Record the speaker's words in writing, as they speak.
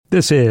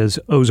This is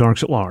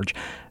Ozarks at Large.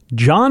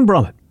 John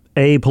Brummett,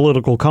 a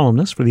political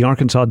columnist for the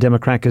Arkansas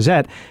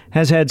Democrat-Gazette,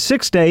 has had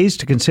 6 days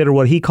to consider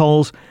what he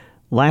calls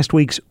last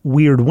week's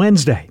Weird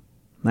Wednesday.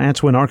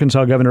 That's when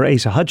Arkansas Governor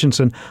Asa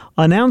Hutchinson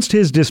announced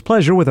his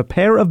displeasure with a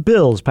pair of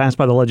bills passed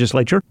by the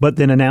legislature, but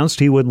then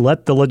announced he would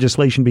let the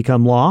legislation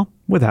become law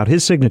without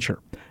his signature.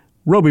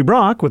 Roby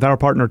Brock, with our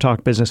partner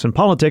Talk Business and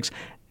Politics,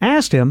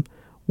 asked him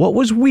what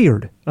was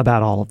weird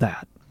about all of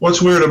that.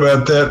 What's weird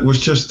about that was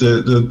just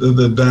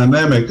the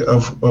dynamic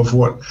of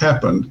what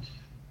happened.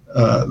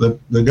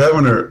 The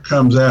governor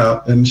comes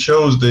out and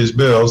shows these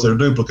bills. They're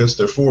duplicates.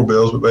 They're 4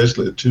 bills, but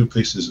basically 2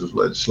 pieces of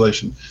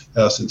legislation,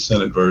 House and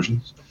Senate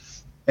versions.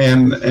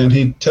 And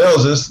he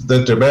tells us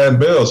that they're bad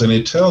bills, and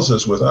he tells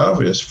us with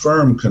obvious,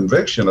 firm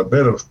conviction, a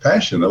bit of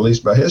passion, at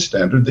least by his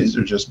standard, these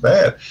are just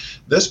bad.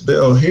 This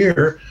bill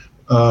here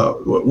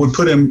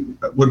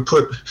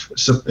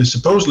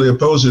supposedly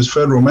opposes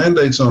federal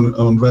mandates on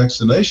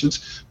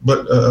vaccinations,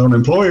 but on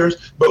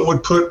employers, but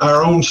would put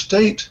our own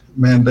state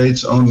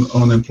mandates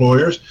on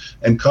employers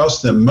and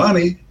cost them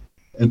money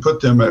and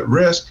put them at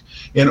risk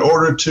in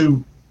order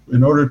to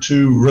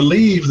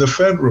relieve the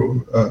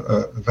federal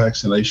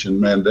vaccination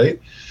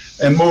mandate.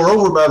 And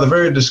moreover, by the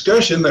very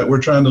discussion that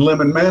we're trying to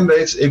limit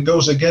mandates, it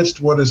goes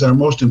against what is our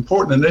most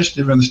important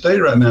initiative in the state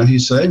right now,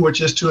 he's saying,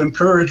 which is to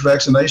encourage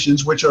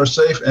vaccinations which are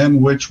safe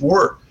and which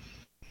work.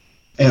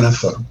 And I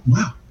thought,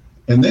 wow.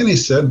 And then he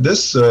said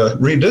this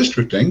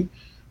redistricting,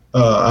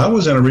 I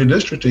was in a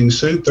redistricting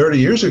suit 30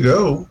 years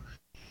ago,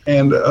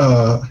 and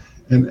I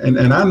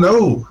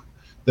know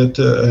that,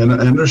 and I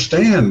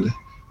understand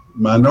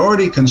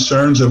minority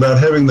concerns about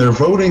having their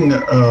voting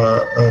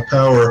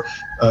power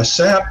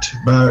sapped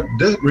by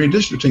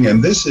redistricting,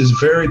 and this is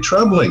very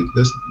troubling.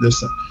 This,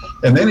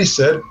 and then he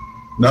said,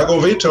 "Not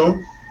gonna veto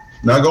them,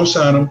 not gonna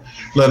sign them,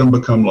 let them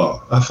become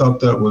law." I thought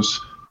that was,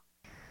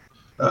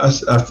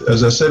 as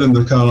I said in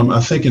the column, I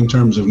think in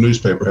terms of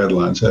newspaper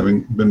headlines,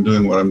 having been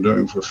doing what I'm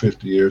doing for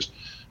 50 years.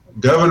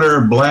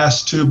 Governor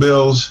blasts 2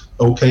 bills,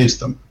 okays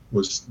them,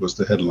 was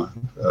the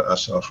headline I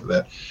saw for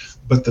that.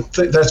 But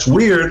that's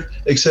weird,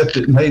 except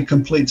it made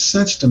complete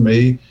sense to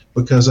me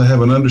because I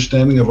have an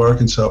understanding of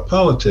Arkansas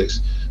politics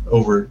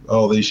over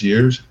all these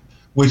years,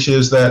 which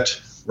is that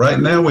right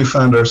now we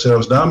find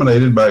ourselves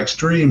dominated by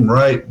extreme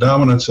right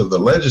dominance of the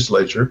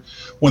legislature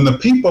when the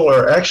people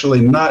are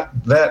actually not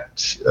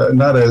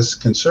as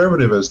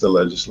conservative as the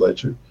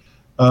legislature,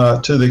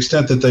 to the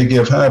extent that they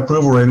give high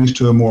approval ratings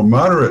to a more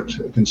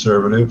moderate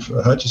conservative,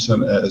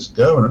 Hutchinson, as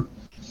governor.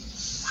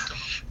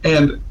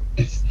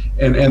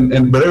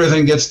 But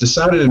everything gets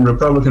decided in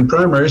Republican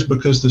primaries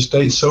because the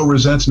state so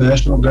resents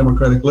national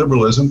democratic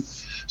liberalism.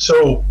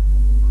 So,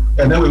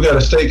 and then we've got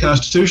a state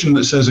constitution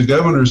that says a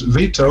governor's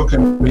veto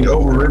can be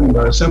overridden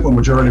by a simple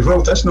majority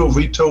vote. That's no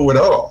veto at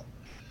all.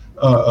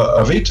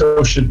 A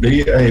veto should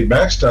be a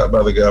backstop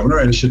by the governor,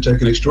 and it should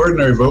take an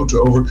extraordinary vote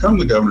to overcome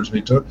the governor's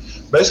veto.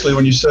 Basically,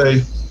 when you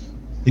say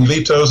he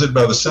vetoes it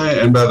by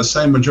the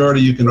same majority,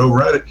 you can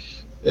override it.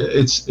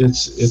 It's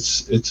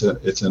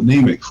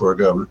anemic for a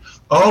governor.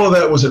 All of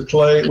that was at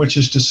play, which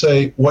is to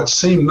say what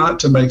seemed not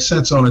to make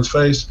sense on its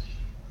face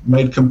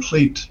made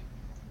complete,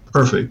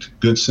 perfect,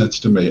 good sense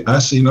to me. I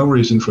see no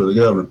reason for the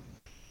governor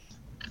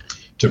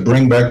to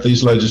bring back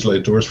these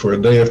legislators for a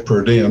day of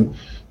per diem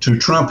to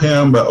trump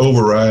him by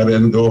override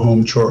and go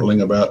home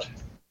chortling about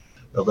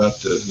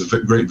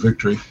the great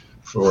victory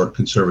for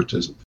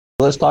conservatism.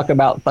 Let's talk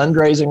about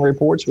fundraising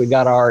reports. We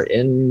got our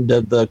end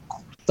of the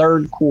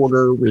third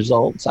quarter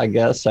results, I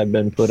guess, have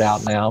been put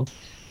out now.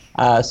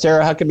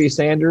 Sarah Huckabee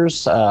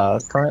Sanders,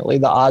 currently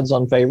the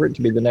odds-on favorite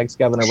to be the next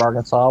governor of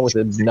Arkansas with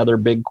another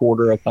big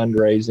quarter of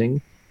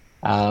fundraising.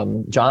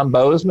 John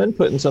Bozeman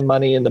putting some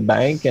money in the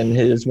bank, and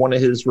one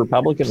of his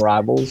Republican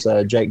rivals,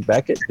 Jake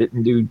Beckett,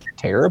 didn't do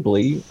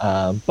terribly.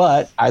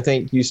 But I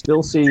think you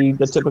still see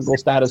the typical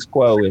status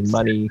quo in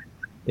money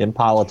in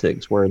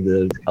politics, where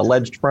the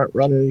alleged front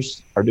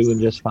runners are doing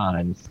just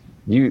fine.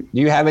 Do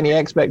you have any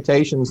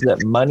expectations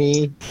that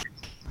money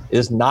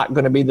is not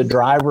going to be the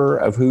driver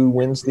of who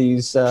wins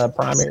these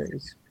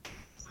primaries?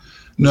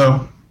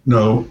 No.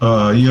 You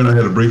and I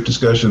had a brief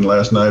discussion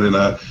last night, and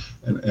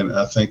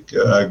I think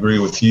I agree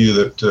with you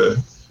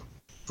that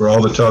for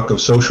all the talk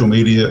of social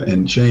media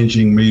and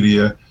changing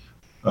media,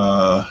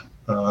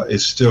 it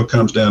still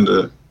comes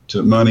down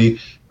to money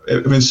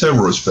in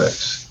several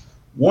respects.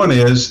 One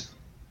is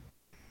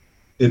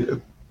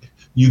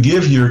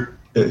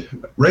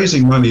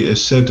raising money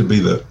is said to be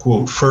the,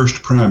 quote,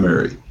 first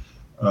primary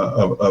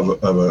of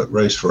a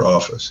race for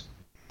office.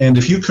 And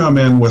if you come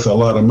in with a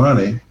lot of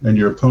money and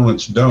your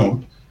opponents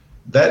don't,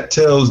 that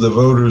tells the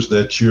voters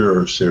that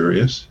you're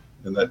serious,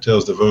 and that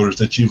tells the voters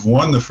that you've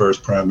won the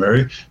first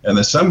primary and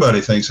that somebody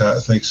thinks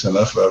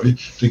enough of you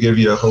to give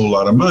you a whole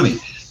lot of money.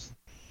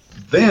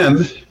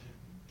 Then,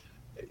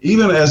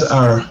 even as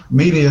our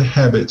media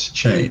habits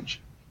change,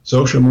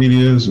 social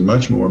media is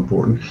much more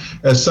important.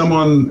 As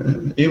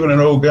someone, even an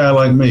old guy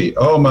like me,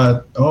 all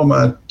my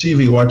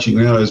TV watching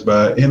now is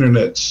by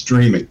internet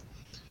streaming,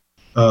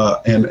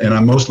 and I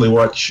mostly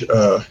watch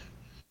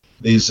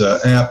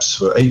apps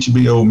for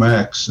HBO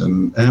Max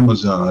and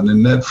Amazon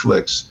and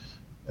Netflix,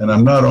 and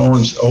I'm not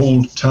on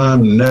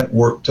old-time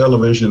network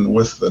television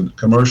with the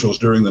commercials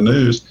during the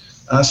news,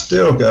 I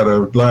still got a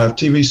live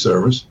TV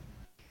service,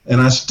 and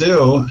I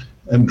still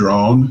am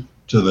drawn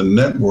to the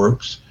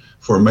networks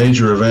for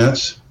major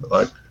events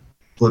like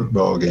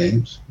football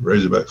games,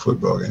 Razorback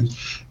football games,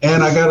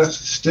 and I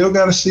still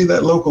gotta see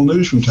that local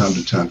news from time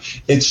to time.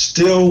 It's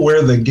still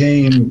where the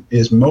game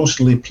is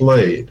mostly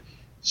played,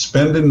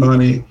 spending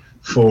money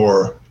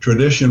for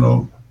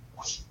traditional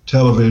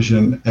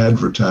television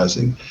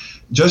advertising.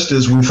 Just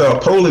as we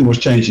thought polling was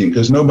changing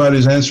because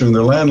nobody's answering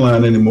their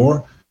landline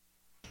anymore,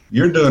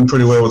 you're doing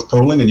pretty well with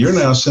polling, and you're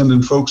now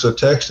sending folks a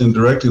text and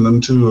directing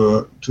them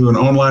to an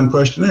online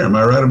questionnaire. Am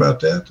I right about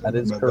that? That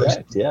is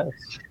correct, yes.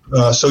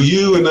 So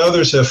you and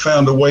others have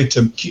found a way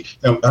to keep,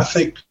 I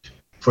think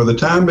for the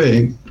time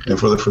being and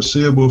for the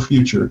foreseeable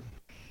future,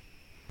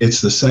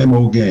 it's the same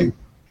old game.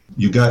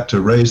 You got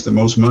to raise the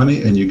most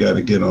money, and you got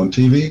to get on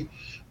TV,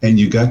 and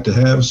you got to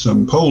have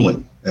some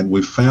polling. And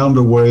we've found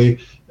a way.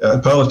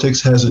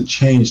 Politics hasn't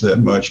changed that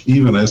much,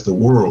 even as the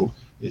world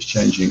is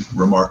changing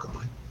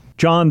remarkably.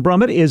 John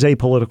Brummett is a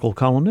political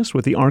columnist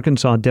with the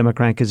Arkansas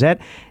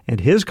Democrat-Gazette, and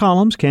his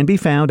columns can be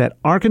found at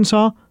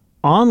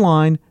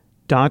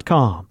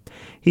arkansasonline.com.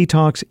 He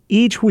talks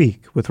each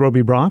week with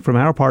Roby Brock from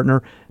our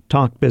partner,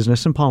 Talk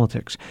Business and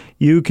Politics.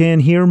 You can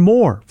hear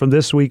more from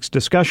this week's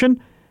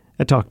discussion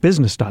at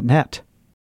talkbusiness.net.